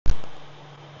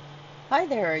Hi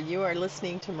there, you are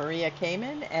listening to Maria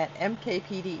Kamen at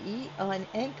MKPDE on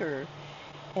Anchor,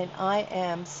 and I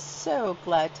am so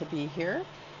glad to be here,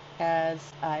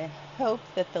 as I hope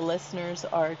that the listeners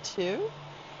are too.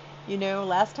 You know,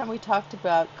 last time we talked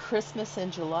about Christmas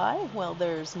in July. Well,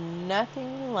 there's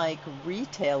nothing like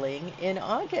retailing in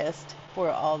August for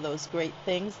all those great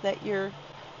things that you're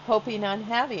hoping on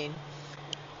having.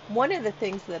 One of the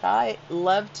things that I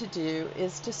love to do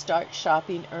is to start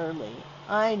shopping early.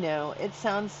 I know it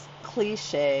sounds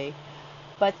cliche,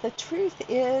 but the truth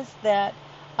is that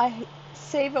I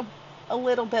save a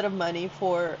little bit of money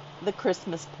for the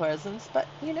Christmas presents. But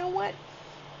you know what?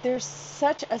 There's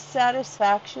such a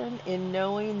satisfaction in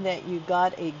knowing that you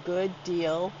got a good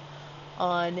deal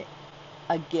on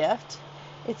a gift.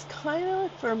 It's kind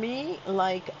of, for me,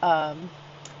 like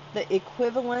the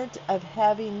equivalent of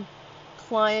having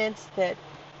clients that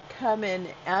come and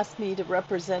ask me to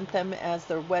represent them as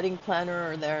their wedding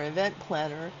planner or their event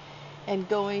planner, and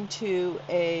going to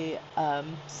a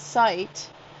site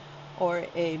or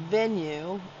a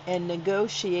venue and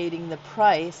negotiating the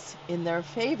price in their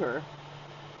favor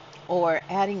or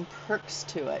adding perks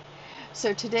to it.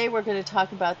 So today we're going to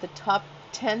talk about the top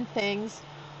 10 things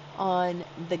on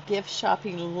the gift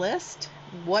shopping list,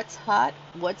 what's hot,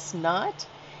 what's not,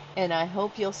 and I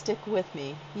hope you'll stick with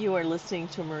me. You are listening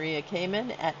to Maria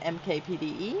Kamen at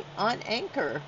MKPDE on Anchor.